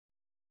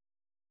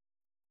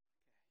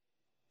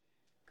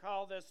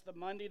Call this the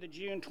Monday, the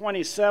June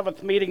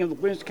 27th meeting of the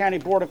Williamson County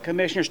Board of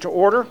Commissioners to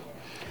order.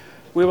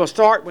 We will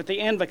start with the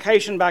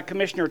invocation by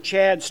Commissioner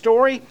Chad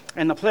Story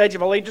and the Pledge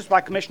of Allegiance by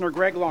Commissioner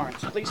Greg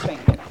Lawrence. Please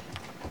stand.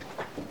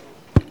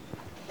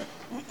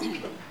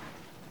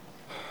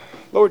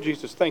 Lord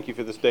Jesus, thank you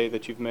for this day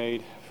that you've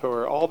made,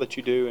 for all that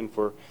you do, and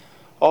for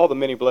all the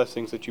many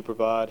blessings that you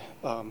provide.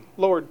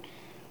 Lord,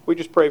 we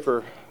just pray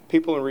for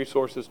people and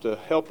resources to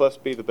help us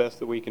be the best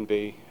that we can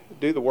be,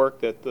 do the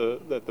work that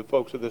the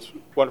folks of this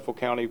wonderful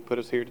county put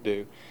us here to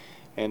do,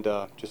 and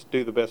just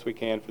do the best we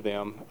can for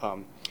them.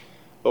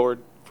 Lord,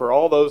 for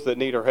all those that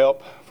need our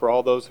help, for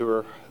all those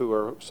who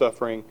are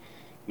suffering,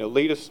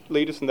 lead us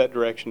in that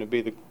direction, and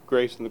be the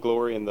grace and the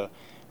glory and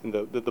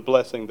the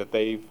blessing that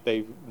they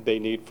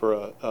need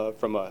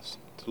from us.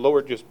 So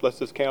Lord, just bless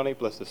this county,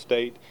 bless this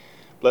state,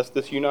 bless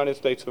this United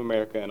States of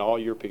America and all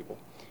your people.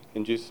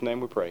 In Jesus' name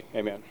we pray.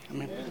 Amen.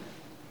 Amen.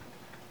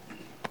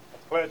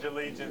 Pledge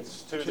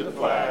allegiance to the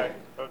flag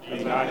of the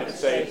United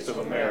States of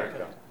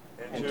America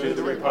and to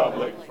the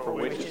republic for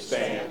which it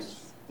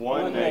stands,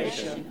 one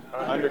nation,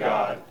 under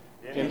God,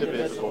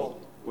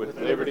 indivisible, with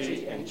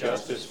liberty and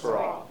justice for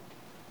all.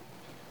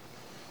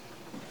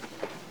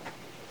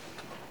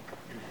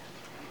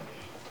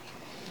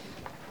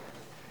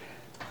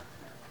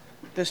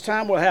 This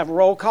time we'll have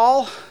roll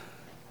call.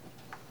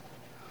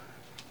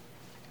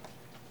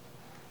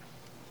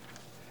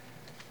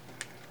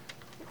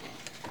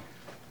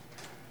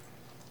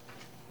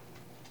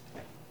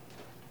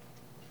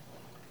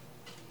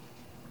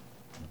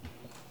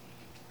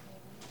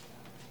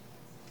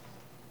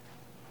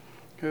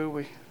 Who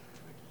we?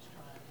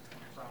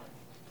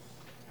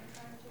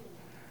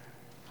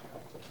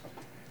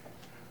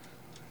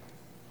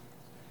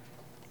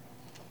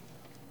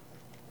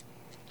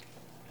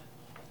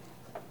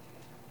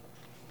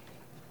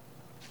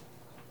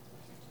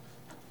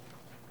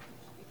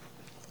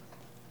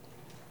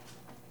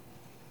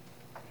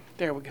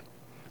 There we go.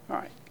 All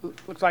right.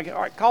 Looks like it.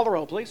 All right. Call the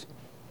roll, please.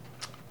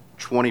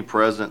 20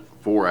 present,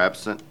 4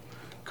 absent.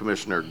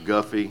 Commissioner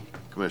Guffey,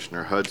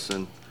 Commissioner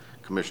Hudson,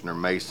 Commissioner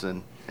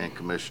Mason, and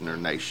Commissioner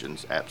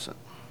Nations absent.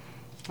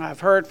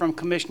 I've heard from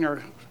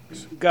Commissioner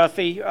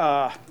Guffey,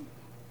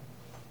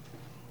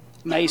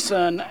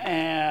 Mason,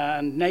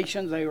 and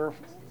Nations.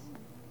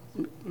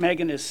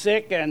 Megan is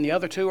sick, and the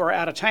other two are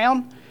out of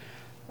town.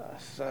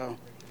 So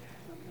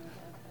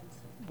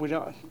we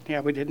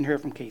didn't hear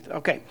from Keith.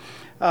 Okay.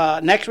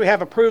 Next, we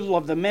have approval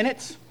of the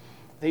minutes.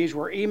 These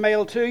were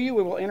emailed to you.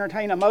 We will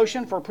entertain a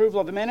motion for approval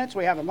of the minutes.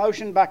 We have a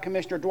motion by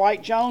Commissioner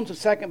Dwight Jones, a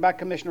second by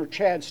Commissioner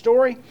Chad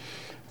Story.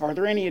 Are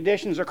there any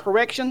additions or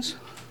corrections?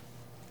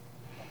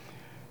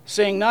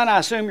 Seeing none, I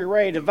assume you're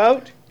ready to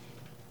vote.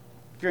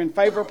 If you're in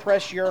favor,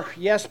 press your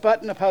yes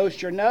button.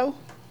 Opposed, your no.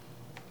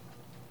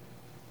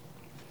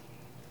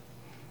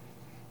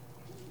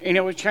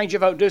 Anyone change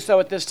your vote, do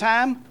so at this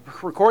time.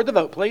 Record the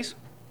vote, please.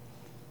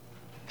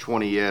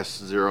 20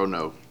 yes, 0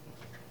 no.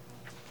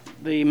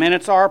 The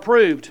minutes are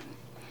approved.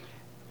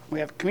 We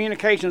have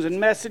communications and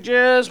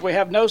messages. We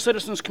have no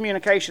citizens'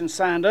 communications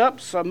signed up.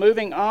 So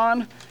moving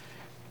on,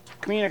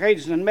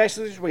 communications and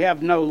messages. We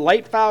have no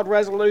late filed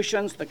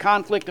resolutions. The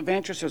conflict of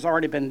interest has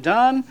already been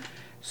done.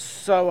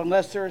 So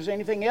unless there's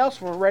anything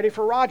else, we're ready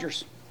for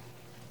Rogers.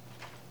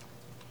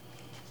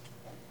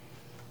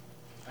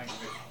 Thank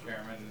you, Mr.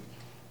 Chairman.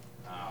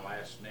 I'll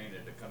ask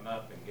Nina to come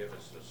up and give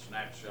us a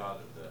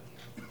snapshot of the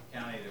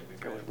county that we've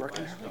been in the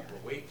last couple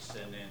of weeks,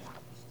 and then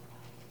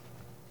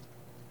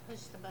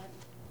push the button.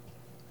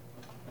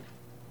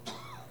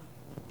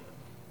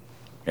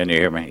 Can you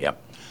hear me?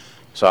 Yep.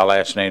 So I'll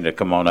ask Nina to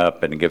come on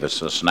up and give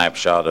us a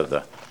snapshot of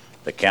the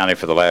county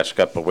for the last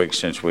couple of weeks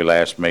since we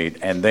last met,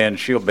 and then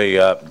she'll be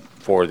up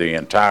for the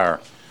entire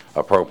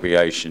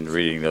appropriation,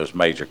 reading those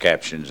major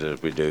captions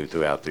as we do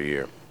throughout the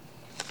year.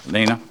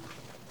 Nina?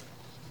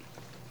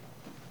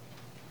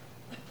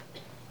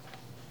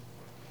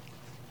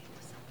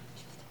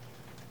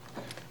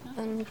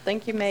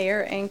 Thank you,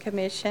 Mayor and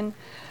Commission.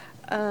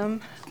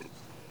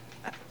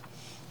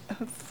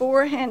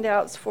 4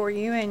 handouts for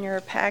you in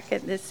your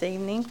packet this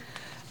evening.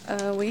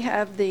 We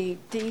have the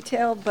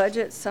detailed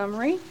budget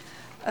summary.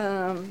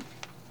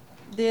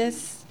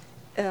 This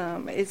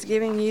is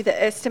giving you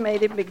the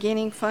estimated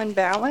beginning fund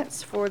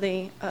balance for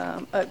the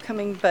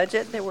upcoming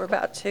budget that we're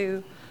about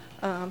to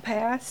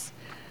pass.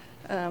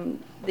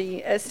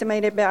 The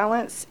estimated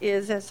balance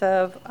is as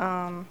of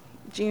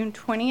June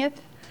 20th.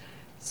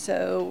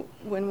 So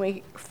when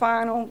we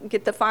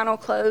get the final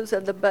close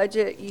of the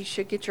budget, you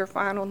should get your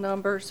final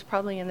numbers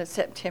probably in the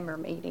September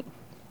meeting.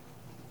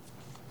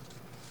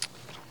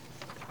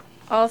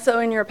 Also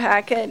in your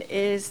packet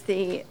is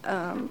the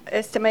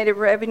estimated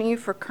revenue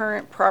for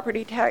current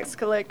property tax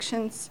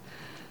collections.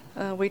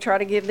 We try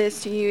to give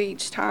this to you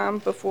each time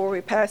before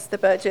we pass the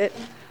budget.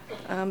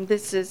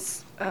 This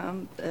is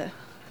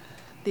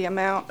the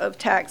amount of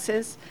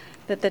taxes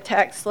that the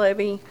tax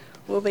levy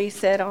will be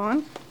set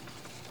on.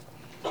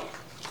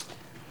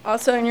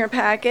 Also in your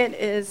packet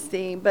is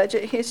the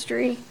budget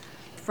history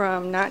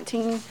from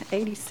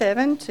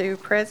 1987 to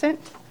present.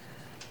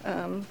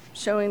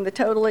 showing the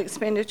total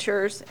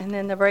expenditures and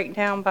then the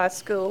breakdown by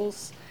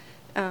schools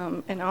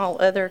and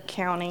all other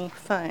county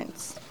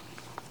funds.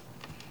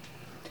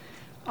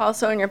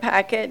 Also in your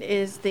packet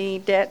is the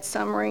debt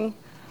summary.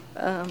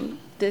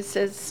 This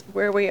is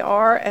where we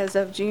are as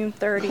of June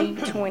 30,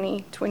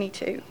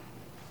 2022.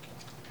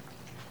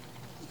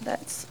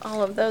 That's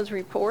all of those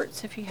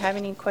reports. If you have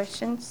any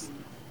questions.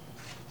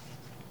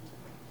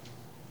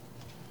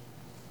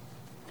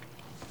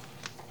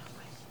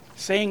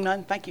 Seeing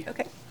none, thank you.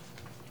 Okay.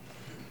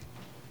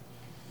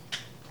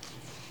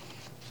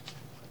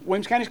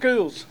 Williamson County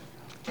Schools.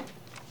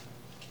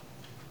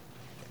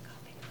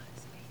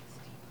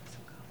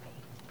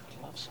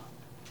 Love some.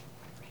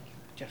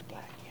 Just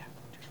black, yeah.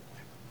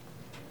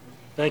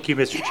 Thank you,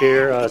 Mr.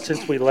 Chair.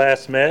 Since we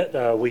last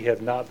met, we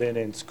have not been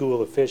in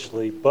school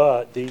officially,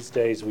 but these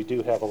days we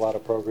do have a lot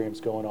of programs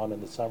going on in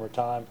the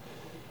summertime.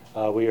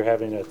 We are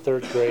having a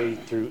 3rd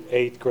grade through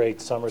 8th grade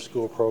summer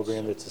school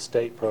program that's a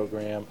state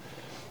program.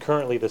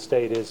 Currently, the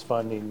state is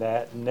funding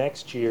that.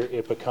 Next year,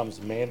 it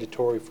becomes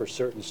mandatory for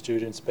certain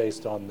students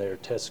based on their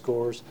test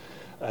scores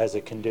as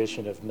a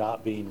condition of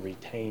not being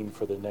retained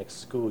for the next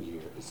school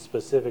year,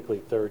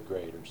 specifically 3rd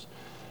graders.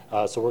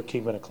 So we're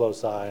keeping a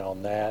close eye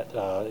on that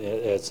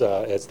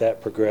as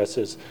that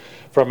progresses.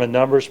 From a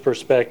numbers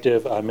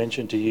perspective, I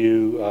mentioned to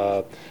you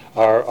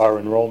our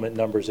enrollment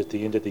numbers at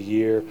the end of the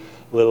year,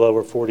 a little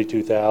over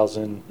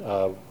 42,000.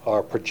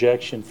 Our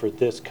projection for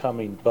this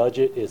coming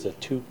budget is a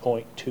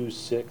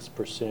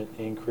 2.26%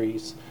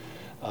 increase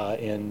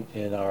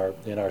in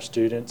our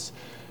students.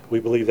 We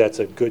believe that's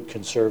a good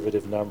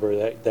conservative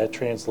number. That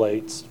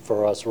translates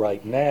for us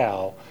right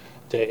now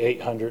to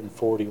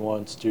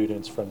 841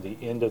 students from the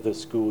end of the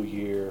school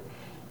year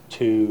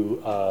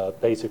to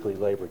basically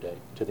Labor Day,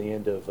 to the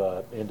end of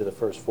the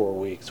first 4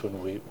 weeks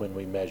when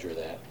we measure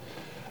that.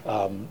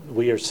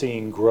 We are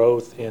seeing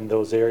growth in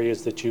those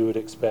areas that you would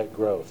expect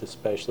growth,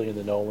 especially in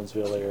the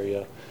Nolensville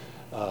area,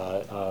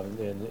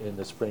 in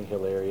the Spring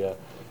Hill area.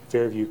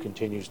 Fairview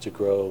continues to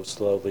grow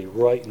slowly.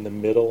 Right in the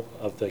middle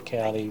of the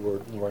county,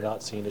 we're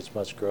not seeing as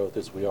much growth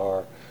as we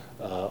are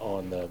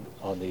on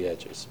the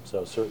edges.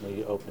 So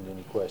certainly open to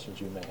any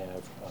questions you may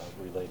have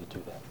related to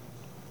that.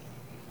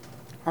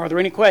 Are there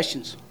any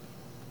questions?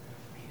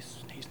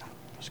 He's not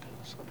for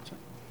schools.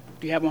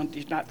 Do you have one?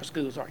 He's not for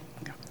schools, are you?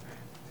 Okay.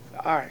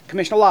 All right,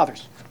 Commissioner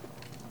Lathers.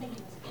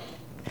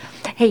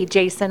 Hey,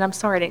 Jason, I'm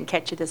sorry I didn't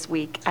catch you this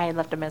week. I had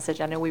left a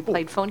message. I know we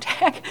played phone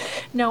tag.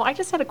 No, I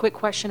just had a quick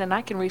question, and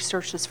I can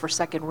research this for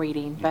second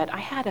reading, but I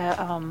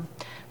had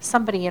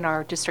somebody in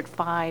our District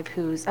 5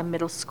 who's a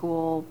middle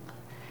school,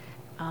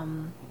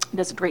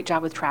 does a great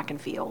job with track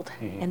and field.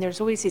 Mm-hmm. And there's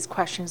always these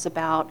questions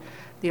about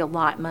the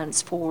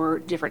allotments for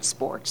different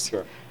sports.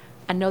 Sure.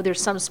 I know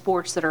there's some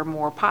sports that are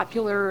more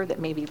popular, that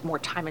may be more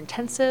time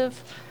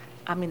intensive.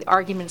 I mean, the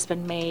argument's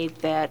been made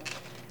that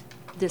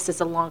this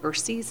is a longer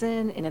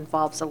season and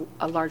involves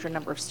a larger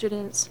number of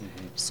students.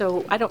 Mm-hmm.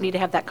 So I don't need to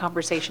have that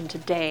conversation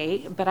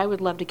today, but I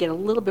would love to get a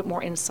little bit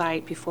more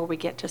insight before we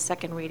get to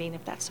second reading,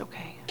 if that's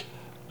okay.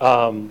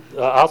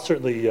 I'll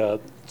certainly,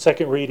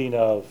 second reading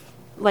of.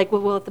 Like,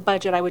 well, at the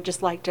budget, I would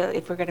just like to,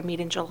 if we're going to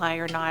meet in July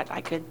or not, I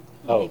could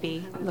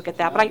maybe look at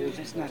that. But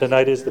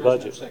Tonight is the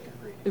budget.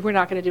 we're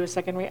not going to do a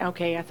second read.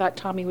 Okay, I thought,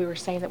 Tommy, we were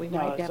saying that we No,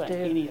 might it's have like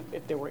to.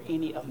 if there were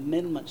any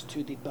amendments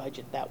to the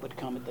budget, that would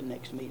come at the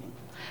next meeting.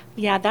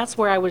 Yeah, that's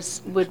where I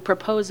would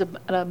propose an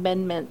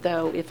amendment,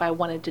 though, if I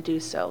wanted to do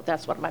so.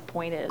 That's what my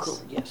point is. Cool,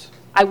 yes.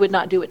 I would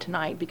not do it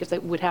tonight because I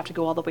would have to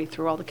go all the way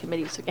through all the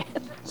committees again.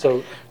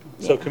 So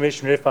Yeah.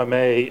 Commissioner, if I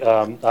may,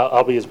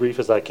 I'll be as brief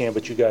as I can,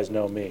 but you guys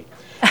know me.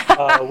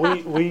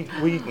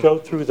 We go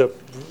through the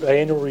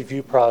annual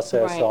review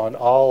process Right. on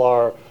all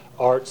our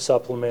art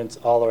supplements,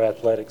 all our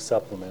athletic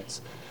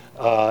supplements.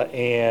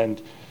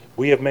 And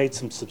we have made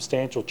some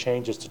substantial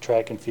changes to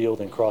track and field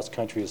and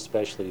cross-country,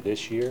 especially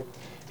this year.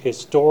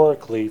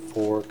 Historically,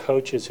 for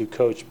coaches who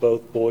coach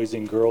both boys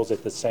and girls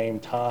at the same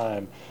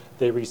time,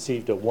 they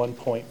received a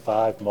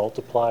 1.5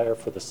 multiplier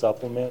for the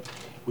supplement.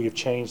 We have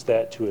changed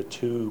that to a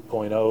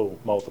 2.0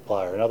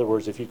 multiplier. In other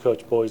words, if you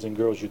coach boys and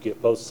girls, you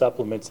get both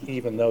supplements,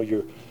 even though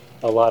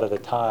a lot of the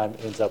time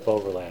ends up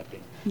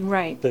overlapping.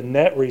 Right. The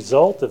net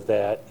result of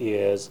that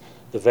is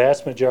the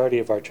vast majority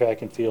of our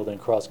track and field and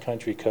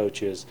cross-country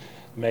coaches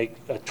make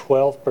a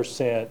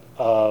 12%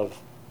 of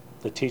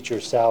the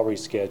teacher's salary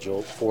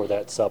schedule for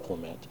that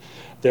supplement.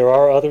 There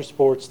are other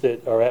sports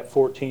that are at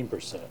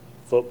 14%.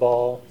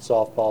 Football,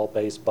 softball,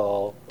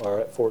 baseball are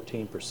at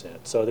 14%.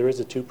 So there is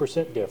a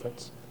 2%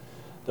 difference.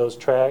 Those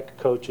track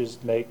coaches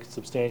make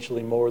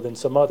substantially more than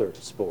some other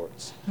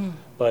sports.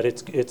 But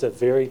it's a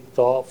very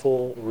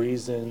thoughtful,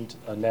 reasoned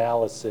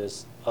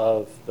analysis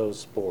of those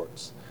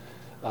sports.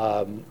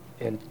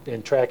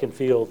 In track and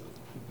field,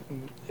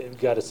 it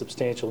got a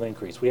substantial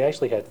increase. We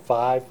actually had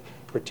 5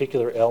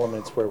 particular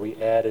elements where we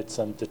added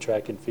some to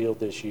track and field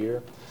this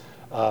year.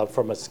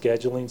 From a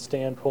scheduling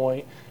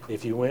standpoint,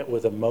 if you went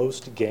with the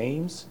most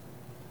games,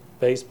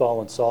 baseball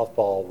and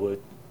softball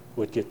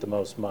would get the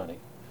most money.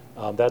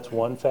 That's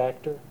one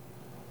factor.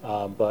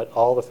 But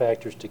all the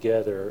factors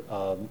together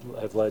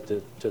have led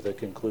to the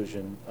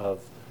conclusion of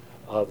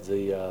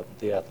the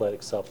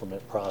athletic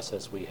supplement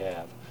process we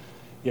have.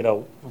 You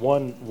know,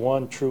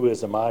 one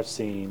truism I've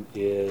seen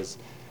is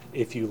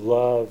if you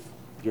love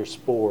your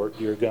sport,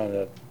 you're going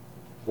to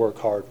work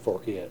hard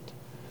for it.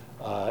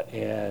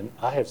 And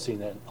I have seen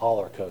that in all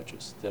our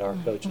coaches, that our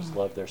coaches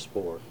love their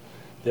sport.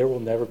 There will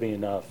never be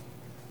enough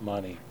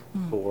money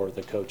for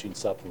the coaching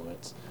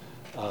supplements.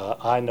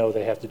 I know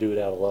they have to do it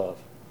out of love.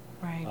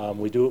 Right.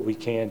 We do what we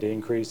can to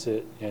increase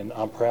it, and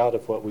I'm proud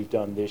of what we've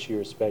done this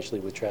year, especially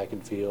with track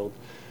and field.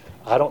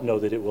 I don't know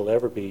that it will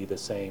ever be the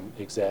same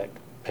exact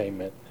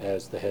payment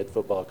as the head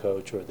football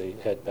coach or the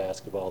head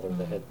basketball or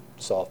the head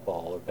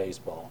softball or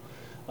baseball.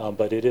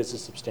 But it is a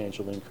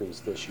substantial increase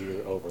this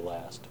year over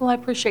last. Well, I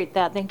appreciate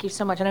that. Thank you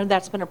so much. I know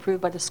that's been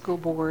approved by the school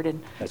board,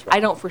 and That's right.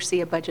 I don't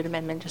foresee a budget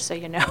amendment, just so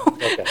you know.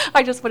 Okay.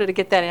 I just wanted to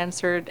get that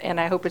answered,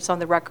 and I hope it's on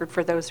the record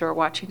for those who are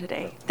watching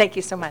today. Thank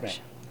you so much.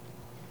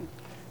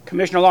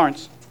 Commissioner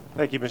Lawrence.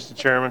 Thank you, Mr.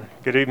 Chairman.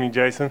 Good evening,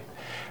 Jason.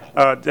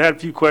 I had a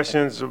few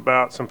questions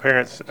about some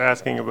parents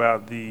asking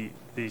about the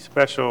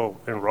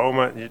special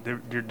enrollment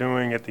you're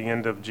doing at the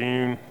end of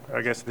June,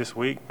 I guess this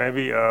week,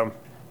 maybe.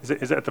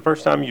 Is that the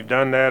first time you've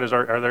done that?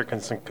 Are there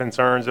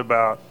concerns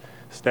about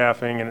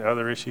staffing and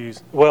other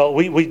issues? Well,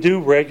 we do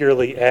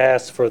regularly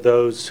ask for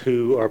those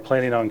who are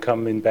planning on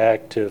coming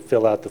back to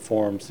fill out the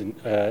forms and,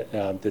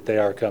 that they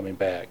are coming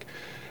back.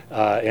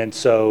 And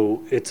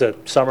so it's a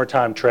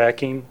summertime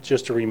tracking,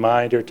 just a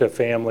reminder to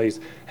families,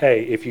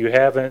 hey, if you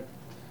haven't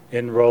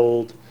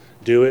enrolled,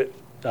 do it,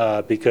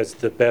 because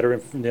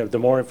the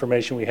more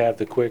information we have,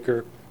 the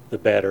quicker, the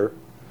better,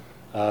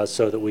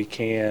 so that we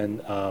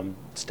can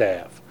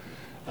staff.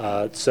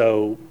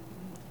 So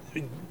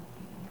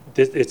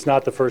it's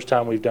not the first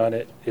time we've done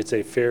it. It's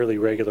a fairly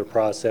regular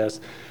process.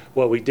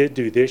 What we did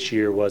do this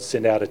year was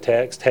send out a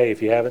text, hey,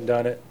 if you haven't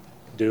done it,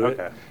 do it.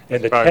 Okay.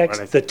 And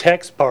That's the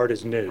text part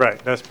is new. Right,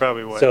 that's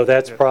probably what. So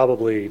that's yeah,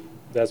 probably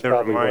the what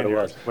it reminder,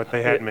 was. what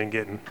they hadn't been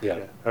getting. Yeah,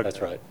 Okay.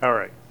 that's right. All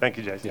right, thank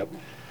you, Jason. Yep.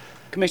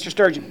 Commissioner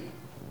Sturgeon.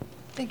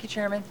 Thank you,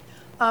 Chairman.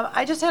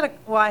 I just had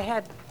I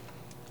had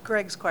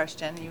Greg's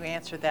question. You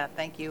answered that.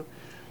 Thank you.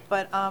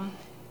 But on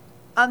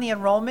the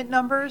enrollment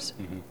numbers,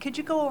 could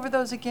you go over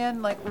those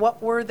again? Like,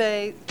 what were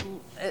they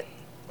at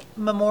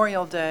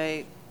Memorial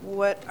Day?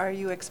 What are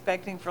you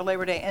expecting for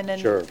Labor Day? And then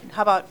Sure.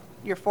 how about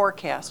your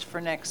forecast for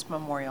next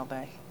Memorial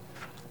Day?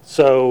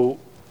 So,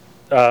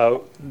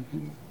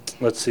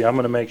 let's see, I'm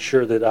going to make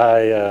sure that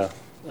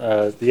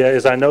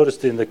as I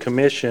noticed in the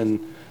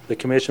commission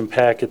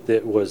packet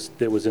that was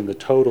in the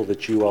total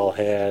that you all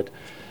had,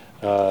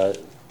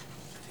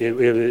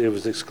 it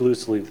was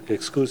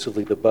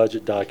exclusively the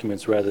budget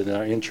documents rather than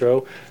our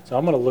intro. So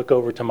I'm going to look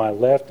over to my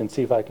left and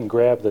see if I can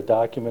grab the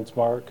documents,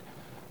 Mark,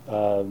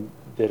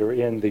 that are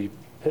in the,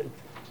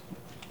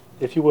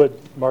 if you would,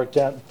 Mark,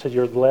 down to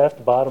your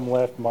left, bottom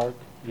left, Mark,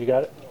 you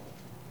got it?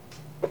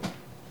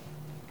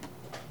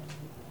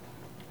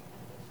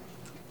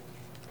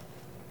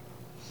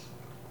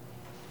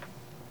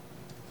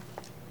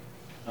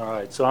 All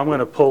right, so I'm going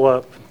to pull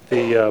up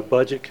the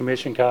budget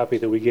commission copy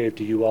that we gave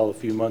to you all a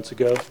few months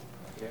ago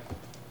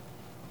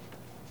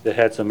that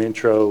had some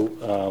intro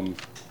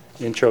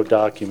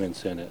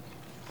documents in it.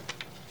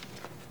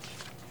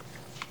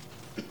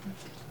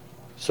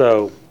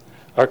 So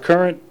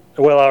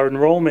our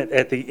enrollment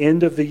at the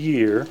end of the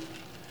year,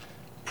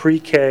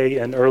 pre-K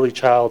and early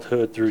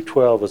childhood through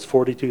 12 was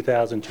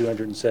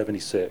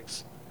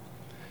 42,276.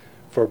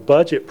 For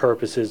budget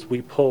purposes,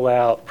 we pull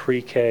out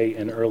pre-K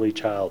and early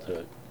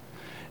childhood.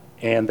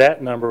 And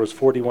that number was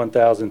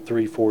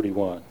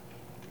 41,341.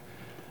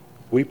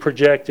 We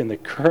project in the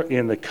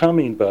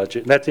coming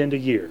budget, and that's end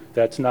of year.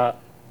 That's not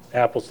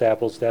apples to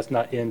apples. That's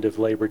not end of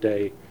Labor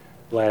Day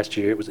last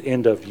year. It was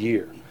end of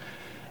year.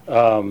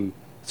 So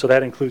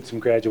that includes some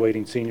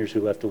graduating seniors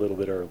who left a little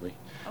bit early.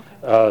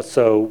 Okay.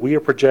 So we are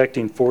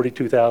projecting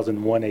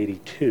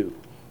 42,182.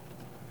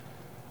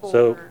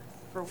 So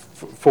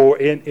for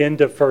end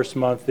of first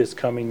month this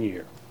coming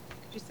year.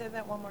 Could you say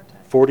that one more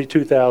time?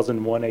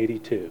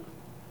 42,182.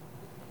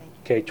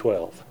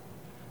 K-12.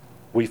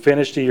 We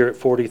finished the year at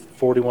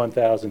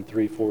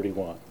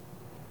 41,341.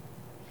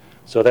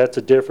 So that's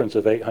a difference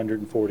of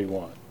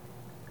 841.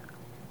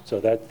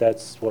 So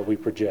that's what we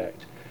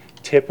project.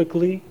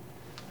 Typically,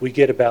 we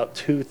get about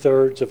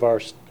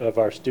 2/3 of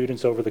our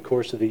students over the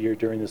course of the year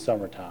during the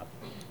summertime,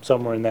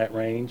 somewhere in that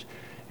range,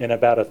 and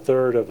about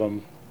 1/3 of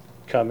them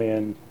come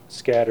in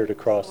scattered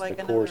across the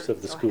course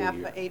of the school year. So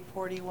half of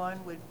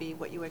 841 would be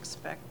what you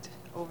expect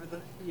over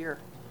the year.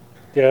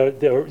 Yeah,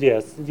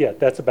 yeah,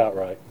 that's about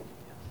right.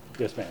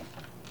 Yes, ma'am.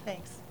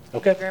 Thanks.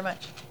 Okay. Thank you very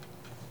much.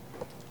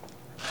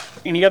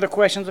 Any other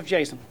questions of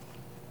Jason?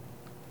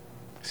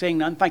 Seeing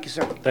none, thank you,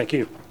 sir. Thank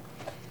you.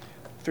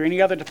 Is there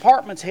any other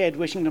department's head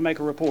wishing to make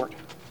a report?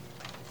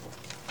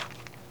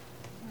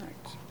 All right.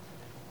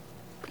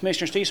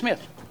 Commissioner Steve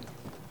Smith.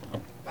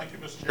 Thank you,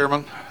 Mr.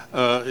 Chairman.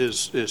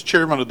 As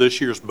chairman of this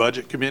year's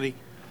Budget Committee,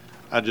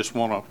 I just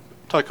want to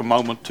take a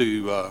moment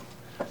to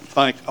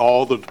thank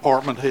all the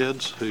department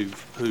heads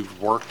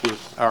who've worked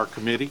with our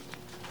committee.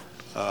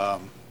 I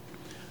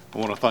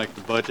want to thank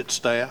the budget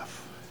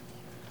staff,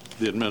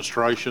 the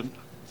administration,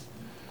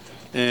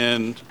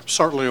 and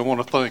certainly I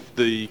want to thank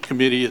the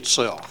committee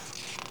itself.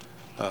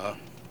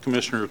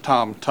 Commissioner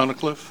Tom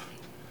Tunnicliffe,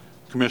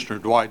 Commissioner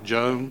Dwight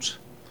Jones,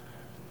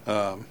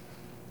 I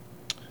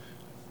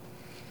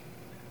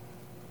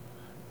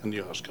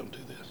knew I was going to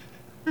do this.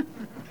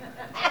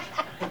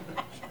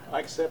 I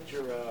accept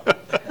your,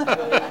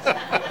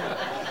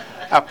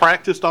 I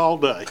practiced all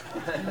day.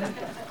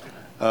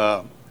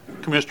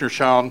 Commissioner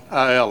Sean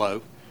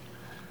Aiello,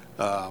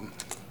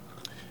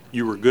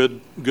 you were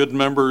good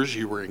members.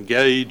 You were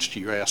engaged.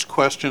 You asked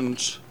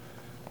questions,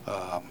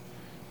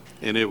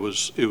 and it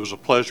was a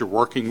pleasure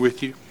working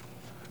with you.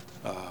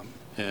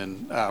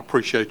 And I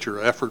appreciate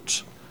your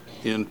efforts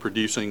in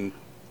producing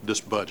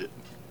this budget.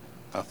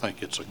 I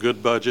think it's a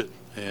good budget,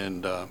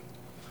 and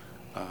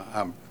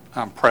I'm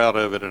proud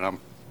of it, and I'm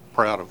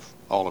proud of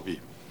all of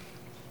you.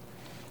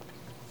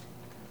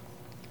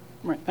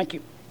 all right, thank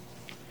you.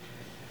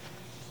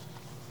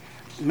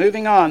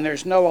 Moving on,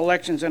 there's no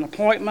elections and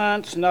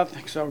appointments,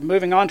 nothing, so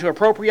moving on to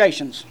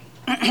appropriations.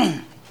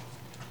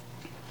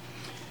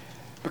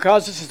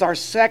 Because this is our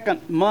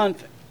second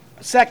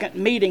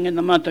meeting in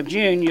the month of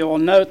June, you'll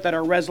note that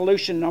our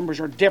resolution numbers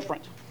are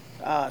different.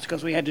 It's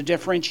because we had to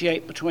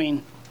differentiate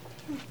between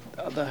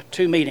the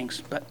two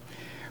meetings. But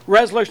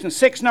Resolution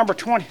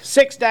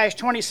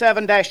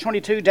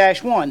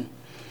 6-27-22-1,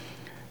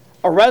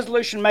 a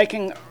resolution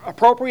making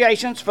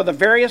appropriations for the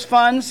various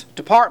funds,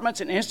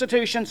 departments, and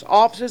institutions,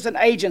 offices, and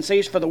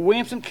agencies for the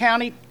Williamson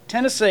County,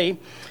 Tennessee,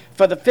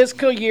 for the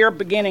fiscal year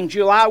beginning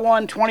July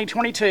 1,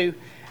 2022,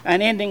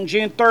 and ending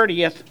June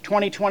 30th,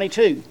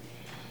 2022.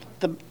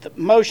 The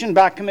motion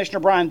by Commissioner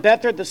Brian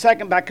Beathard, the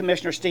second by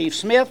Commissioner Steve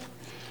Smith.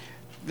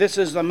 This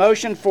is the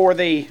motion for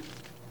the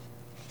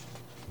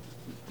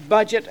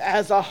budget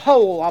as a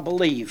whole, I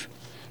believe.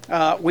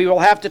 We will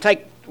have to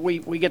take,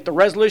 we get the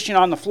resolution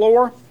on the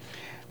floor,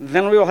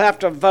 then we will have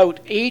to vote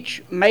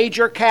each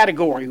major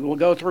category. We'll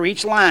go through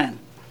each line,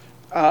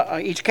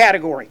 each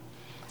category,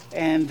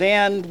 and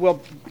then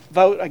we'll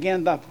vote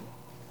again the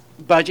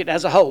budget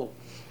as a whole.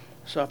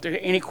 So if there are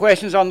any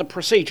questions on the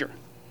procedure.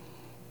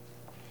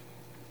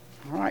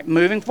 All right,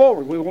 moving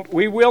forward,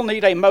 we will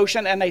need a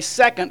motion and a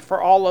second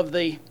for all of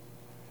the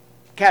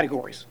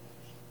categories.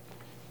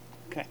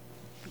 Okay,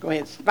 go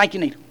ahead. Thank you,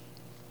 Nita.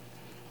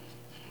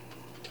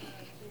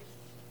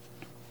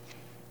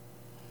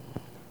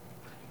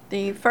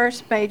 The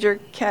first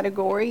major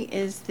category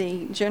is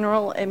the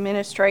general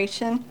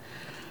administration,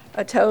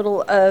 a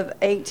total of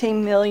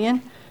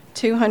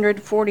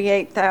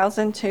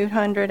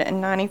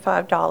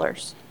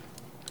 $18,248,295.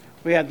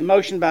 We had the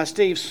motion by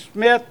Steve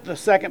Smith, the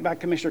second by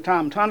Commissioner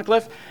Tom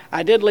Tunnicliffe.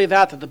 I did leave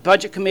out that the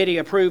Budget Committee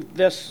approved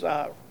this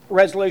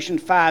resolution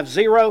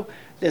 5-0.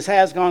 This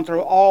has gone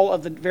through all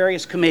of the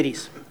various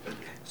committees.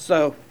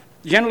 So,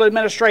 general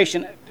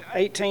administration,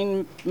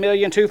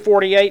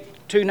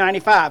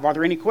 $18,248,295. Are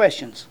there any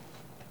questions?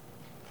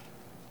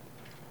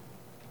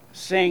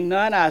 Seeing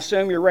none, I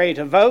assume you're ready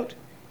to vote.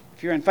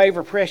 If you're in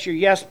favor, press your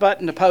yes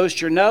button. Opposed,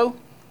 your no.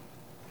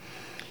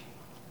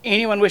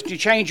 Anyone wishing to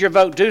change your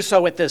vote, do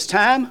so at this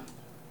time.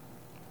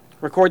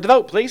 Record the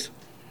vote, please.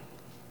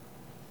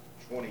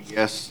 20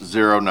 yes,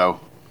 0 no.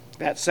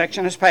 That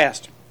section has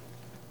passed.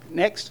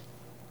 Next.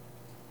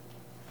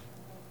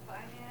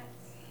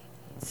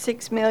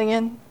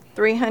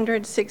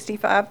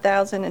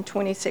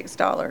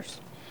 $6,365,026.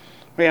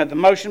 We have the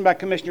motion by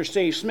Commissioner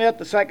Steve Smith,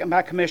 the second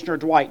by Commissioner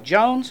Dwight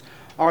Jones.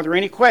 Are there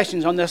any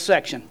questions on this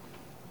section?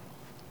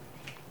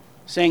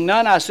 Seeing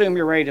none, I assume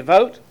you're ready to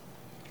vote.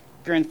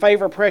 If you're in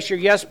favor, press your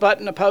yes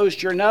button.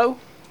 Opposed, your no.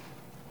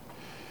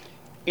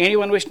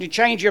 Anyone wishing to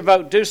change your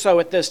vote, do so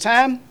at this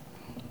time.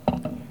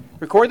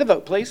 Record the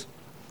vote, please.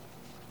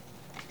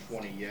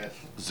 20 yes,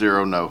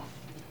 0 no.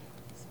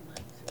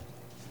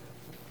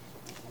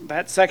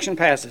 That section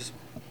passes.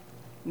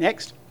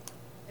 Next.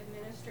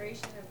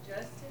 Administration of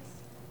Justice,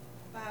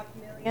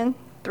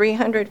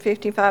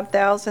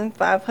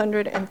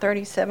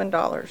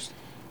 $5,355,537.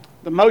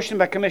 The motion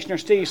by Commissioner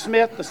Steve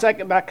Smith, the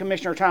second by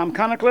Commissioner Tom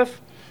Tunnicliffe.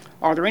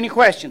 Are there any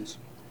questions?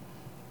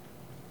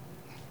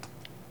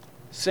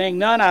 Seeing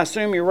none, I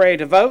assume you're ready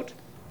to vote.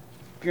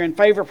 If you're in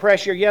favor,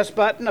 press your yes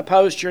button.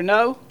 Opposed, your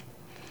no.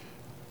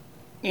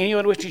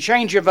 Anyone wishing to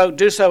change your vote,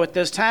 do so at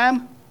this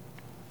time.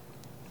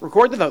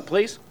 Record the vote,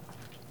 please.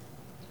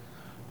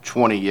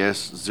 20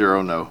 yes,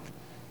 0 no.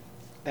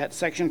 That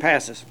section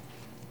passes.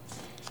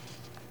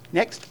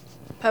 Next.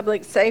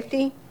 Public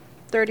safety,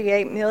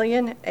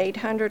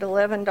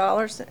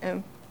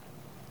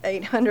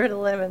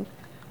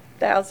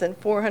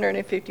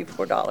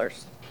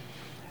 $38,811,454.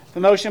 The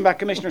motion by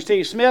Commissioner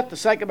Steve Smith, the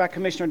second by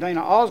Commissioner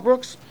Dana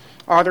Osbrooks.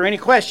 Are there any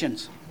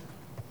questions?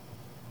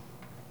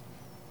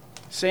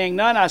 Seeing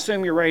none, I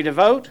assume you're ready to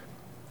vote.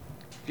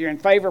 If you're in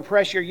favor,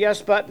 press your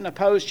yes button.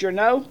 Opposed, your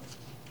no.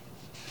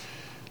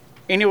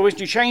 Anyone wishing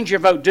to change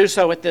your vote, do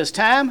so at this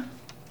time.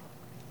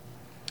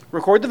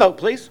 Record the vote,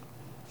 please.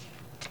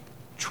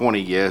 20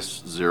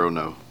 yes, 0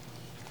 no.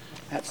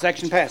 That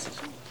section passes.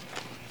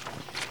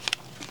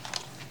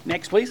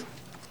 Next, please.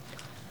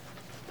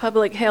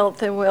 Public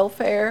health and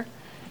welfare,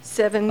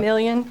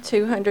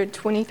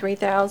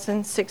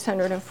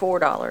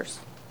 $7,223,604.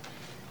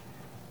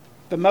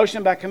 The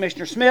motion by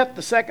Commissioner Smith,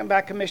 the second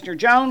by Commissioner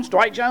Jones,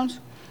 Dwight Jones.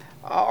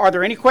 Are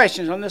there any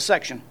questions on this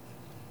section?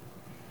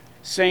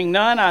 Seeing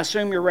none, I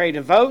assume you're ready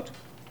to vote.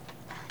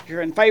 If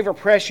you're in favor,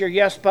 press your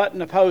yes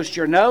button. Opposed,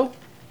 your no.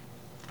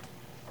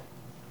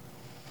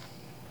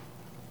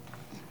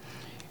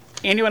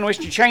 Anyone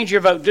wishing to change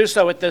your vote, do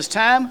so at this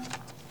time.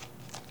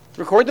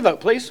 Record the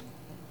vote, please.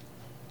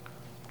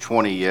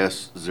 20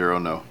 yes, 0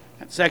 no.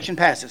 That section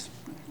passes.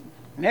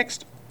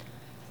 Next.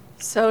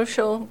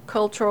 Social,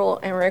 cultural,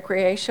 and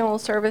recreational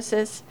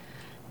services,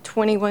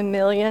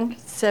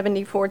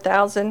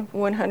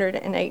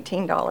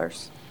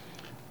 $21,074,118.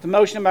 The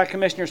motion by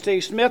Commissioner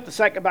Steve Smith, the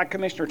second by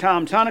Commissioner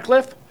Tom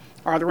Tunnicliffe.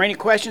 Are there any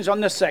questions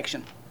on this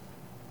section?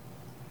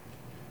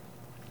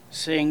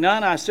 Seeing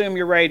none, I assume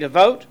you're ready to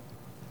vote.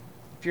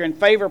 If you're in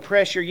favor,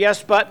 press your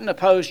yes button.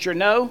 Opposed, your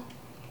no.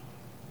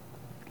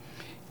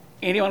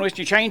 Anyone wish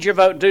to change your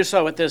vote, do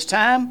so at this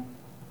time.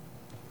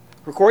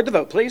 Record the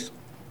vote, please.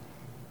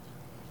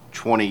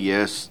 20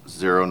 yes,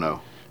 0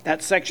 no.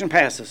 That section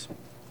passes.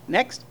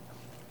 Next.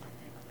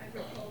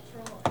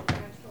 Agricultural and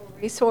natural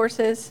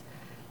resources,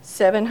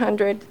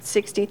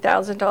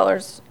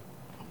 $760,000,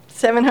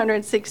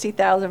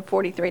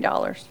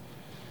 $760,043.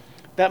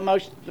 The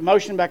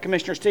motion by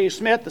Commissioner Steve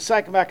Smith, the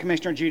second by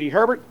Commissioner Judy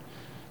Herbert.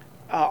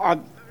 Are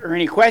there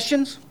any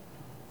questions?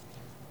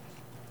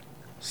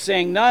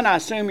 Seeing none, I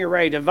assume you're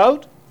ready to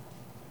vote.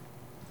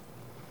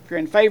 If you're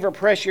in favor,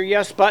 press your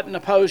yes button.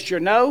 Opposed, your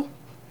no.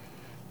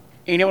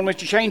 Anyone wish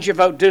to change your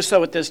vote, do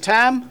so at this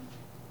time.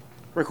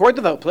 Record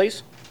the vote,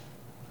 please.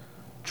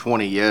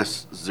 20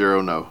 yes,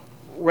 0 no.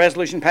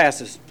 Resolution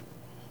passes,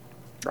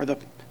 or the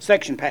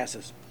section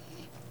passes.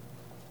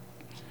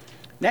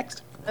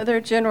 Next.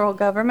 Other general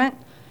government,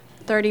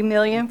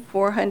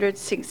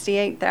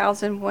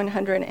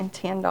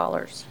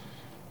 $30,468,110.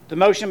 The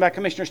motion by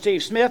Commissioner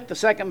Steve Smith, the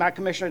second by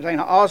Commissioner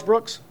Dana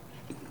Osbrooks.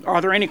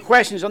 Are there any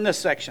questions on this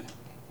section?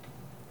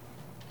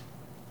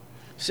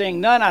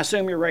 Seeing none, I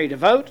assume you're ready to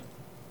vote.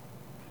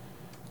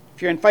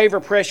 If you're in favor,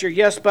 press your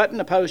yes button.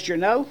 Opposed, your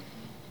no.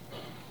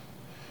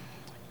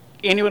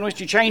 Anyone wish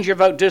to change your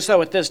vote, do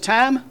so at this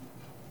time.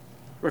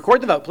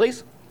 Record the vote,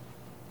 please.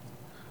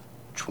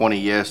 20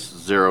 yes,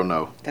 0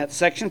 no. That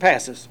section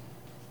passes.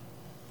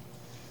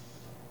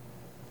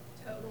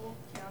 Total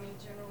county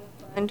general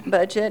fund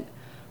budget,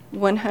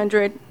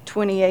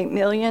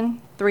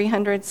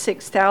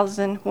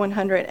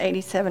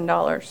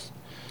 $128,306,187.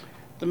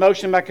 The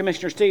motion by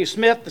Commissioner Steve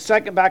Smith, the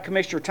second by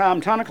Commissioner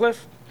Tom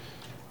Tunnicliffe.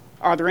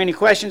 Are there any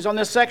questions on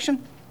this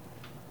section?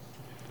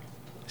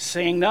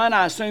 Seeing none,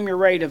 I assume you're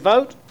ready to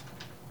vote.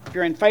 If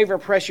you're in favor,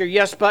 press your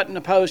yes button.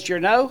 Opposed, your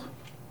no.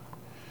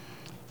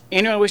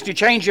 Anyone wishing to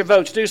change your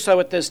votes, do so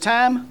at this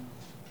time.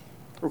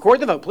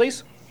 Record the vote,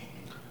 please.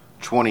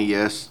 20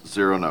 yes,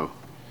 0 no.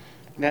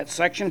 That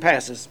section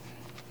passes.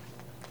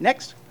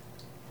 Next.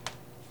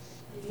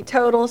 The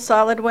total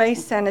solid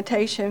waste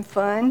sanitation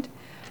fund,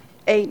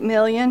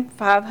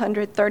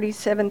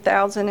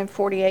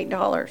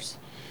 $8,537,048.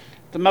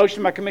 The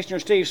motion by Commissioner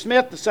Steve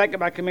Smith, the second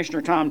by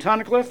Commissioner Tom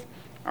Tunnicliffe.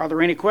 Are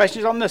there any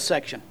questions on this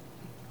section?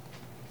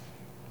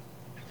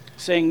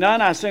 Seeing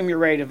none, I assume you're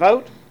ready to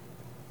vote.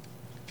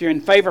 If you're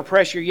in favor,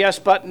 press your yes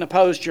button.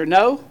 Opposed, your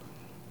no.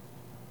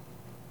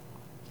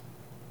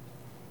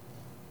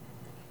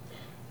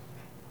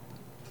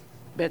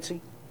 Betsy?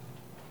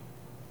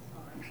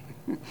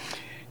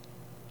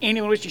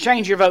 Anyone wish to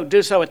change your vote,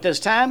 do so at this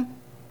time.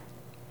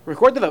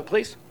 Record the vote,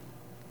 please.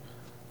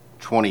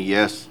 20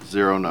 yes,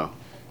 0 no.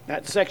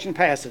 That section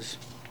passes.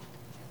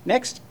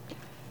 Next.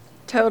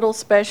 Total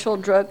special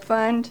drug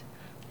fund,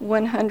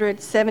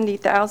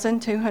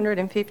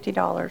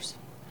 $170,250.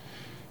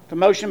 The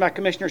motion by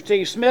Commissioner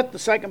Steve Smith, the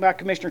second by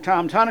Commissioner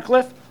Tom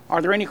Tunnicliffe.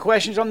 Are there any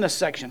questions on this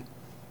section?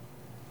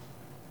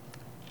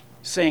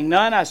 Seeing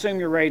none, I assume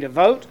you're ready to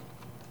vote.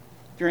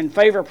 If you're in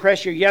favor,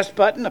 press your yes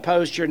button.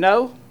 Opposed, your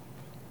no.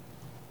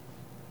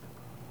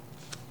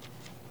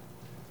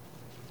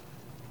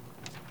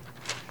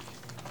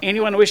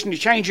 Anyone wishing to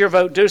change your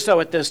vote, do so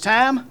at this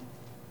time.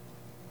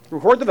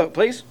 Record the vote,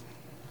 please.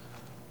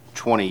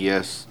 20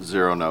 yes,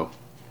 0 no.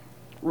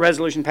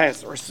 Resolution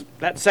passes, or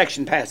that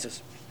section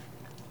passes.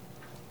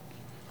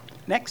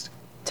 Next.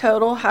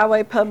 Total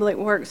highway public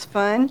works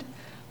fund,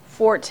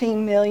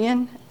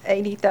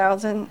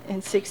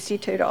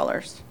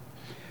 $14,080,062.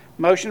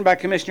 Motion by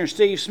Commissioner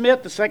Steve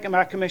Smith, the second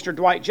by Commissioner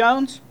Dwight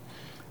Jones.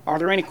 Are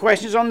there any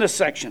questions on this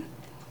section?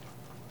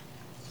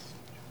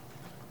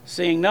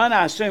 Seeing none,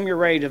 I assume you're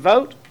ready to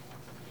vote.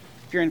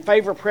 If you're in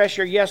favor, press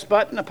your yes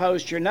button.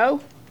 Opposed, your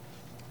no.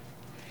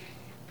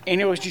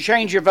 Anyone wish to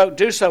change your vote,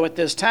 do so at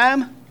this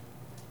time.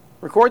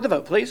 Record the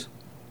vote, please.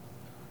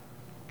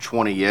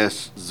 20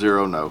 yes,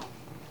 0 no.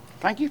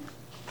 Thank you.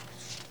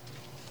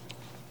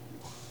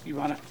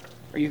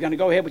 Are you going to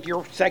go ahead with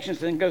your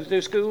sections and then go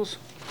through schools?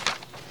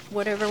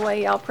 Whatever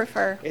way y'all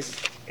prefer. It's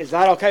Is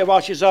that okay while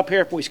she's up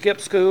here if we skip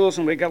schools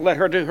and we got to let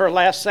her do her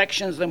last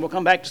sections, then we'll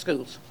come back to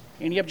schools?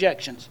 Any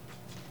objections?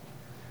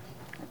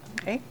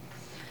 Okay.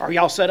 Are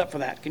y'all set up for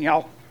that? Can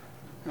y'all?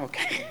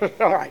 Okay,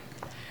 all right.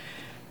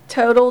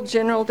 Total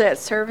general debt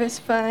service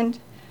fund,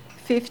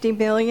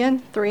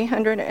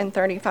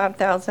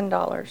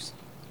 $50,335,000.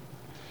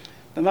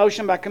 The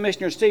motion by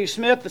Commissioner Steve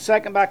Smith, the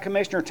second by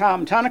Commissioner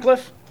Tom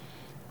Tunnicliff.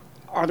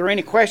 Are there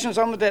any questions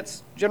on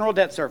the general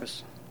debt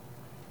service?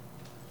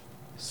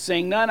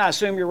 Seeing none, I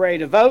assume you're ready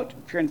to vote.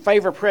 If you're in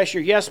favor, press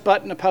your yes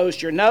button.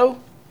 Opposed, your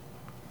no.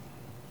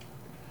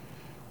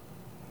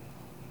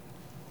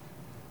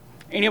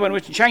 Anyone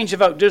wishing to change the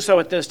vote, do so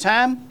at this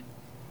time.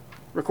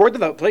 Record the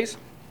vote, please.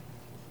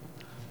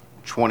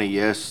 20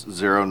 yes,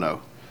 0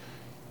 no.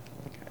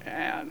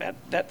 And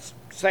that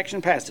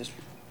section passes.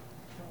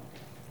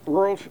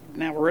 Rural,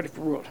 now we're ready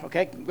for rural.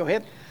 Okay, go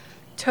ahead.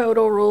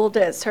 Total rural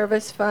debt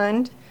service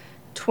fund,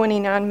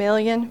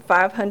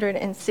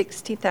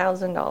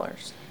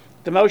 $29,560,000.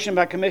 The motion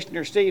by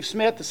Commissioner Steve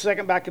Smith, the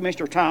second by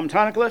Commissioner Tom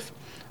Tunnicliff.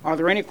 Are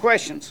there any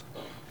questions?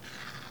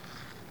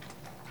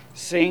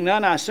 Seeing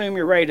none, I assume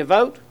you're ready to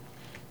vote.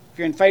 If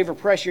you're in favor,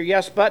 press your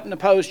yes button.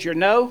 Opposed, your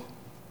no.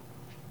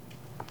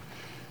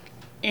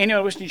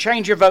 Anyone wishing to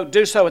change your vote,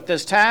 do so at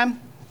this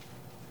time.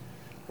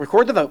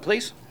 Record the vote,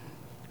 please.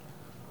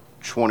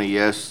 20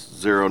 yes,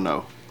 0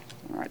 no.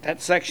 All right,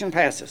 that section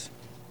passes.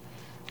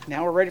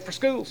 Now we're ready for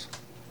schools.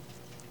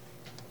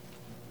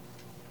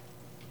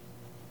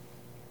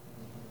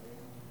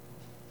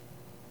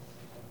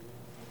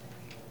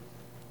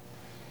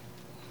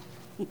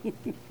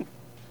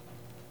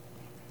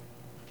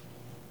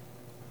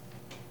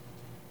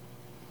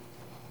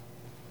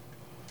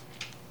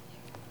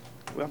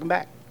 Welcome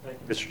back. Thank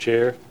you, Mr.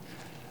 Chair.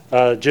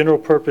 General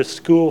purpose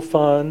school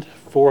fund,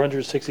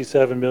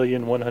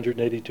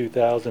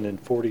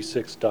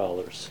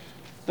 $467,182,046.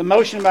 The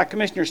motion by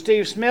Commissioner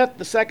Steve Smith,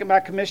 the second by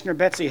Commissioner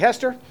Betsy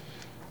Hester.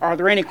 Are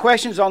there any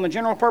questions on the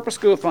general purpose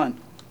school fund?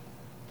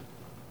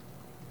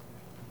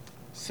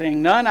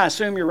 Seeing none, I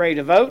assume you're ready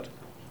to vote.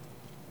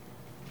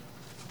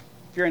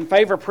 If you're in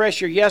favor, press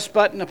your yes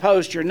button.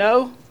 Opposed, your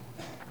no.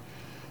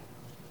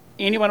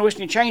 Anyone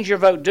wishing to change your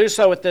vote, do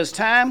so at this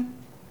time.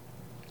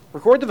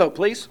 Record the vote,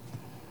 please.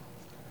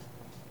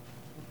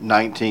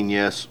 19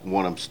 yes,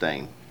 1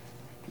 abstain.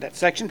 That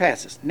section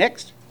passes.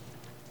 Next.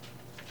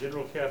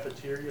 General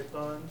cafeteria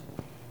fund,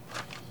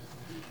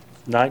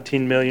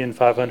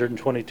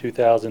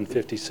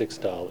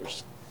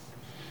 $19,522,056.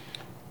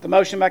 The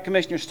motion by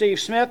Commissioner Steve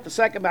Smith, the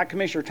second by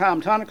Commissioner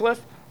Tom Tunnicliff.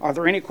 Are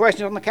there any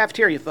questions on the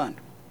cafeteria fund?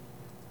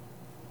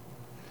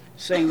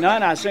 Seeing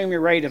none, I assume you're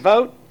ready to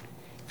vote.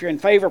 If you're in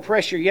favor,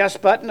 press your yes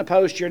button.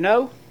 Opposed, your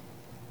no.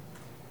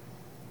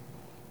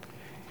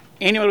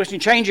 Anyone wishing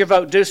to change your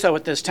vote, do so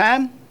at this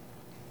time.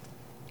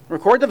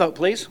 Record the vote,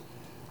 please.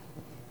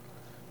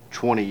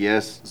 20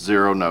 yes,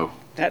 0 no.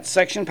 That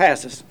section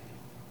passes.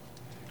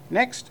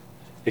 Next.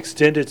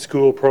 Extended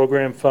school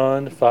program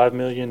fund,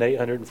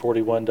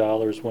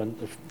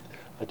 $5,841,000.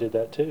 I did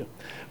that too.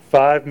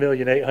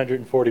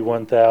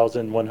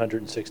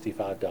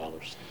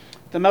 $5,841,165.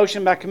 The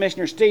motion by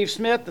Commissioner Steve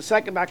Smith, the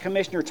second by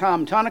Commissioner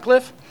Tom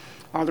Tunnicliff.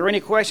 Are there any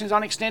questions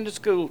on extended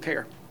school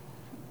care?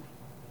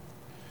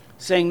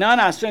 Seeing none,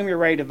 I assume you're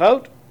ready to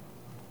vote.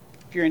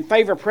 If you're in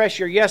favor, press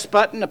your yes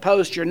button.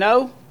 Opposed, your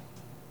no.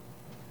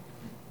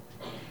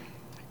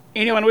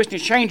 Anyone wishing to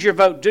change your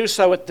vote, do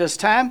so at this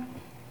time.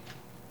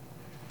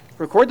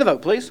 Record the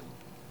vote, please.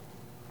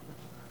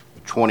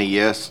 20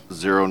 yes,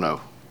 0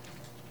 no.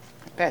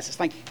 Passes.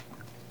 Thank you.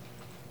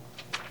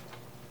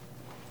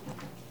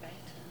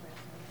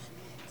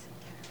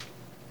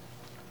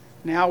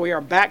 Now we are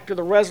back to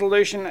the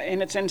resolution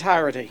in its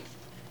entirety.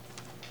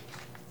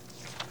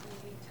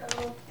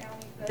 Total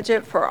county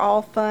budget for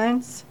all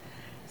funds,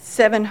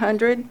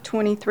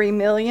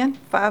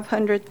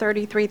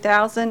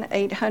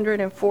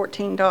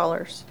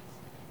 $723,533,814.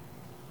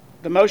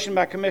 The motion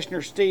by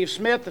Commissioner Steve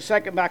Smith, the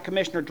second by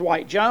Commissioner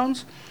Dwight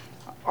Jones.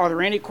 Are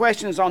there any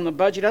questions on the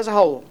budget as a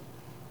whole?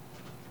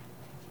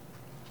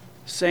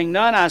 Seeing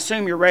none, I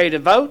assume you're ready to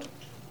vote.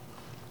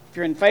 If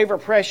you're in favor,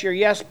 press your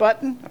yes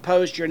button.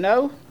 Opposed, your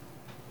no.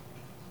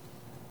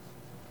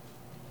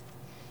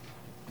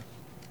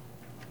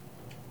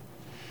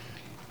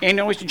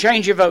 Anyone wishing to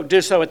change your vote,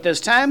 do so at this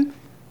time.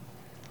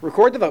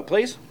 Record the vote,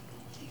 please.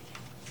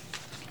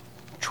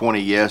 20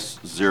 yes,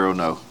 0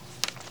 no.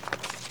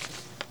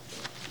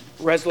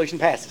 Resolution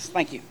passes.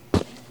 Thank you.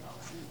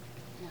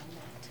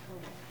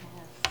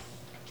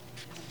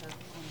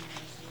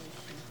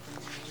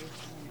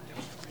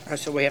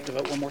 So we have to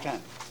vote one more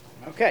time.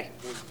 Okay.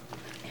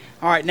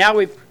 All right, now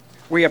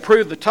we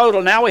approve the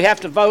total. Now we have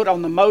to vote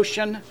on the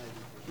motion,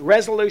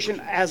 resolution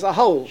as a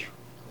whole.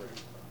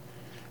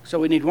 So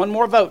we need one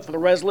more vote for the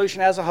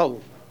resolution as a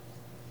whole.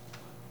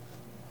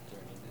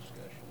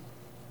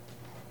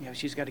 Yeah,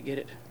 she's got to get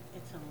it.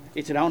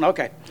 It's on.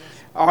 Okay.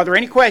 Are there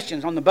any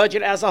questions on the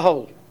budget as a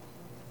whole?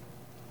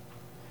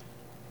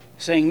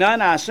 Seeing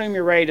none, I assume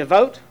you're ready to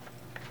vote.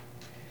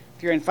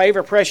 If you're in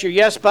favor, press your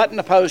yes button.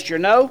 Opposed, your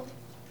no.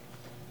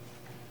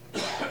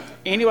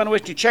 Anyone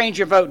wishing to change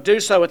your vote, do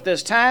so at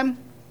this time.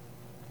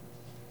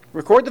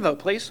 Record the vote,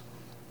 please.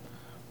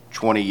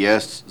 20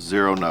 yes,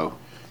 0 no.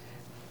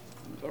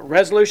 The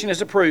resolution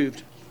is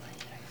approved.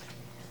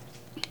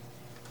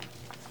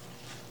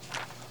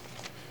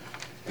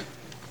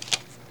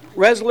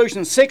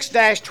 Resolution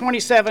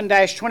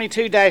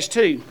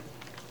 6-27-22-2.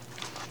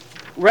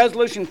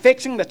 Resolution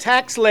fixing the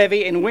tax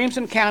levy in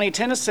Williamson County,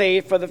 Tennessee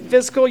for the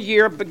fiscal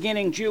year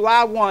beginning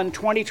July 1,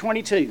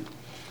 2022.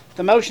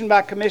 The motion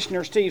by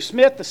Commissioner Steve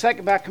Smith, the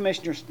second by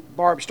Commissioner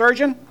Barb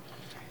Sturgeon.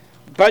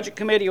 Budget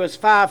Committee was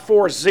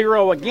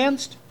 5-4-0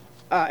 against.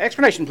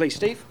 Explanation, please,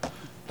 Steve.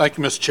 Thank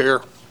you, Mr. Chair.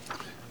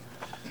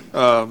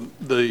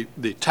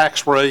 The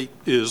tax rate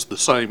is the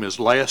same as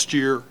last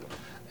year,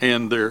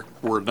 and there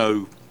were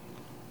no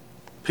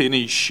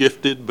pennies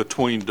shifted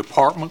between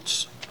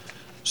departments.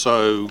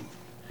 So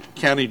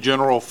County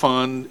General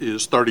Fund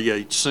is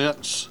 38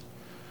 cents.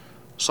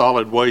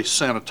 Solid Waste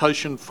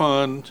Sanitation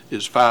Fund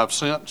is 5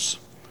 cents.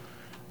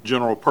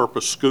 General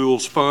Purpose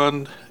Schools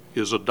Fund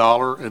is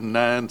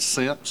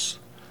 $1.09.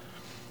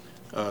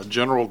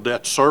 General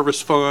Debt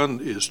Service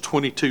Fund is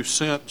 22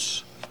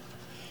 cents.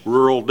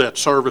 Rural Debt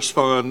Service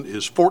Fund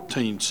is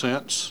 14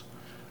 cents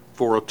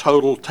for a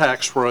total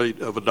tax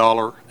rate of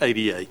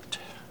 $1.88.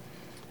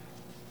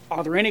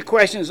 Are there any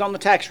questions on the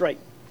tax rate?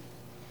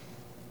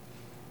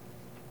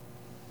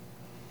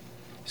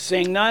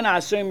 Seeing none, I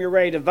assume you're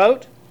ready to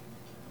vote.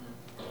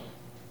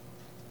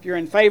 If you're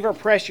in favor,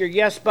 press your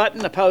yes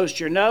button. Opposed,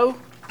 your no.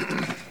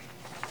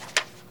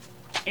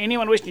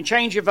 Anyone wishing to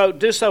change your vote,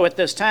 do so at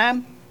this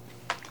time.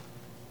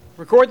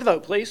 Record the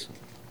vote, please.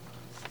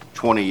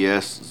 20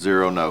 yes,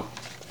 0 no.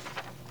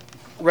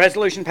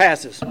 Resolution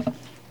passes.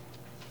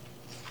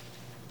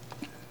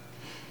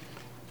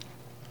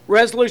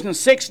 Resolution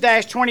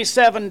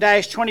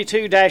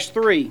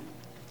 6-27-22-3.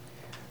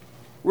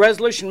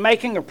 Resolution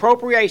making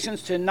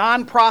appropriations to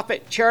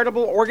nonprofit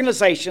charitable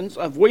organizations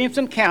of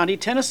Williamson County,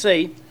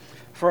 Tennessee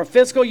for a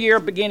fiscal year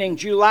beginning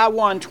July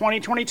 1,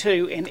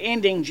 2022 and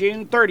ending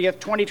June 30th,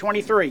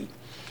 2023.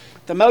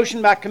 The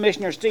motion by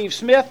Commissioner Steve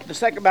Smith, the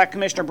second by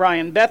Commissioner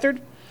Brian Bethard.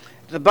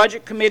 The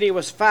Budget Committee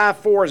was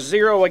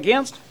 5-4-0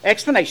 against.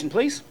 Explanation,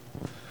 please.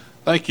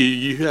 Thank you.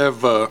 You have,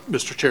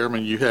 Mr.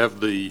 Chairman, you have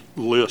the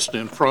list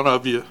in front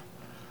of you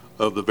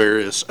of the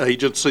various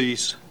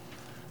agencies,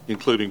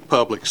 including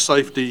public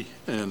safety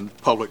and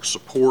public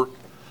support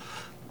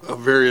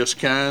of various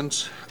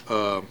kinds.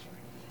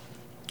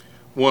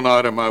 One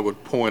item I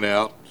would point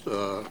out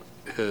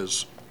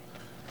has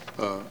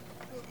a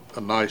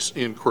nice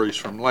increase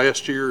from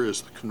last year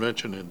is the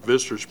Convention and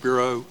Visitors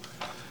Bureau.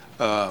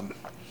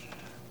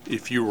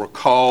 If you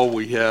recall,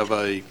 we have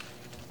an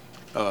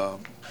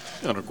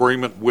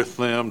agreement with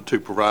them to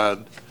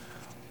provide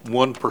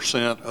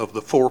 1% of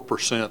the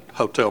 4%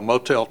 hotel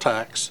motel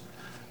tax.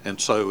 And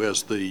so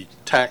as the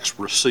tax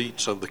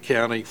receipts of the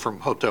county from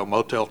hotel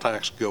motel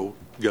tax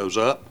goes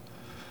up,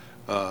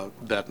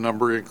 that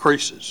number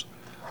increases.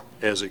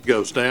 As it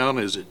goes down,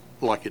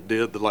 like it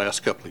did the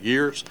last couple of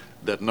years,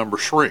 that number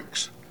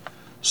shrinks.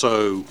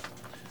 So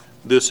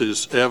this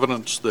is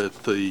evidence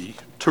that the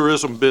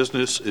tourism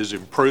business is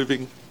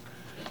improving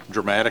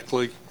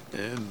dramatically,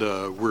 and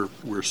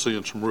we're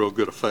seeing some real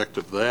good effect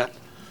of that.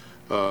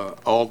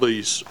 All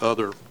these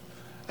other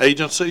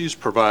agencies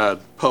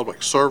provide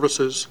public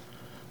services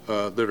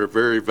that are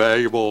very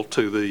valuable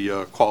to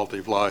the quality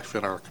of life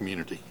in our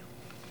community.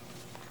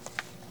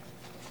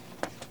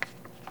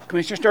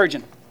 Commissioner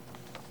Sturgeon.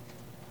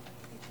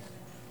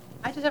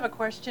 I just have a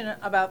question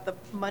about the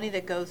money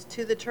that goes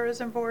to the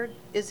tourism board.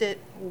 Is it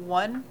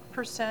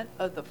 1%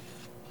 of the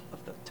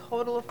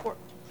total of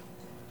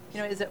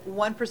is it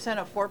 1%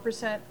 of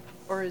 4%,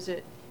 or is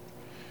it?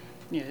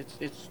 Yeah,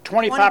 it's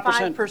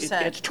 25%.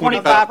 25%. It's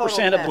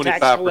 25% of the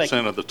tax 25%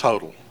 collected. of the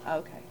total.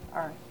 Okay,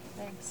 all right,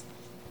 thanks.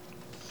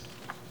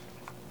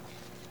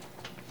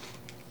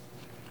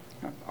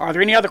 Are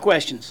there any other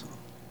questions?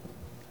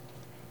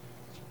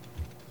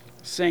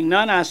 Seeing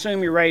none, I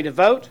assume you're ready to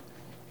vote.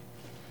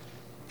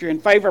 If you're in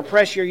favor,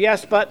 press your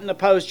yes button.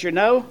 Opposed, your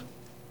no.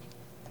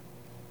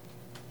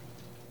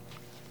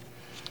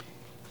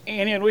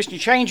 Anyone wishing to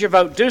change your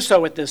vote, do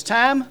so at this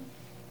time.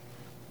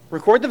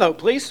 Record the vote,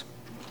 please.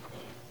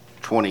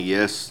 20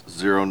 yes,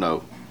 0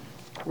 no.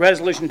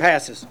 Resolution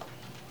passes.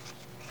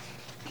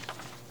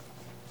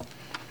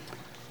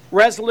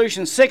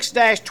 Resolution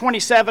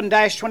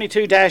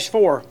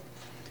 6-27-22-4.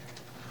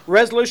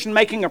 Resolution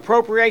making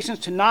appropriations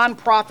to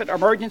nonprofit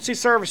emergency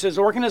services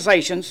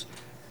organizations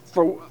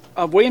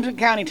of Williamson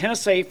County,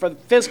 Tennessee for the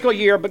fiscal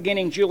year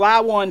beginning July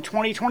 1,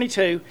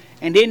 2022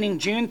 and ending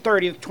June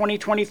 30th,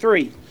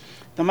 2023.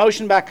 The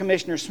motion by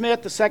Commissioner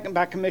Smith, the second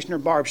by Commissioner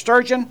Barb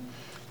Sturgeon.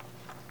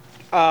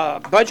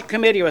 Budget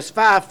Committee was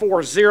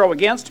 5-4-0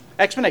 against.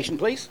 Explanation,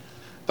 please.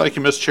 Thank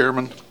you, Mr.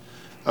 Chairman.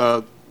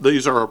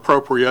 These are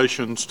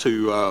appropriations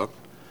to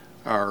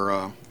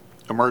our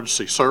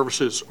emergency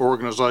services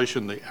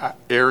organization, the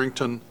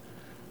Arrington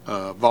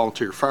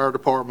Volunteer Fire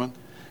Department,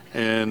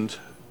 and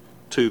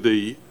to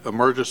the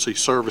Emergency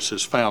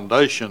Services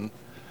Foundation,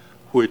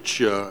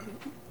 which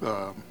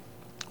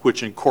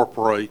which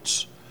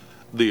incorporates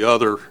the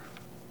other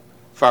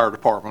fire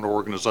department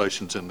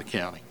organizations in the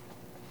county.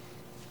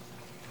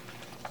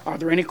 Are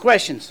there any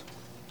questions?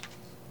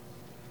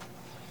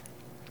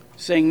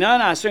 Seeing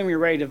none, I assume you're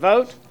ready to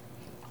vote.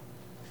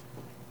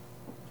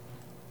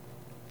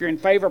 If you're in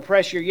favor,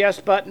 press your yes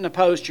button.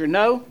 Opposed, your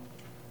no.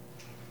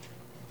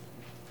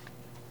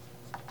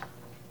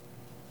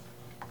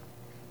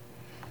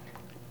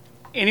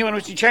 Anyone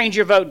wishing to change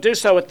your vote, do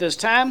so at this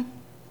time.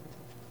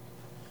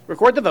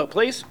 Record the vote,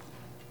 please.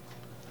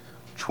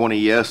 20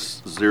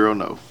 yes, 0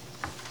 no.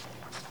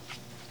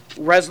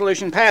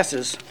 Resolution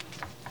passes.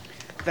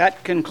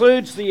 That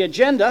concludes the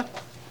agenda.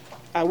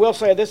 I will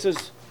say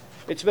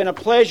it's been a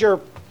pleasure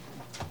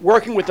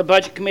working with the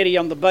Budget Committee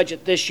on the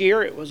budget this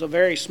year. It was a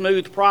very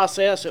smooth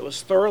process. It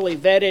was thoroughly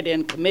vetted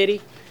in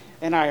committee,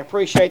 and I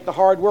appreciate the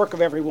hard work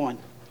of everyone.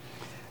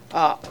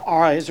 All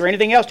right, is there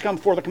anything else to come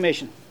before the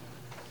commission?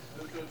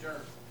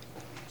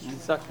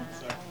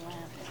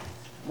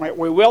 Right,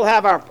 we will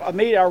have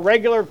our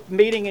regular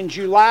meeting in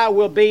July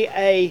will be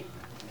a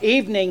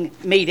evening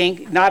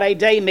meeting, not a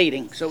day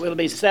meeting. So it'll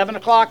be 7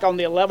 o'clock on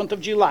the 11th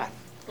of July.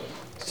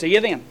 See you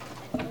then.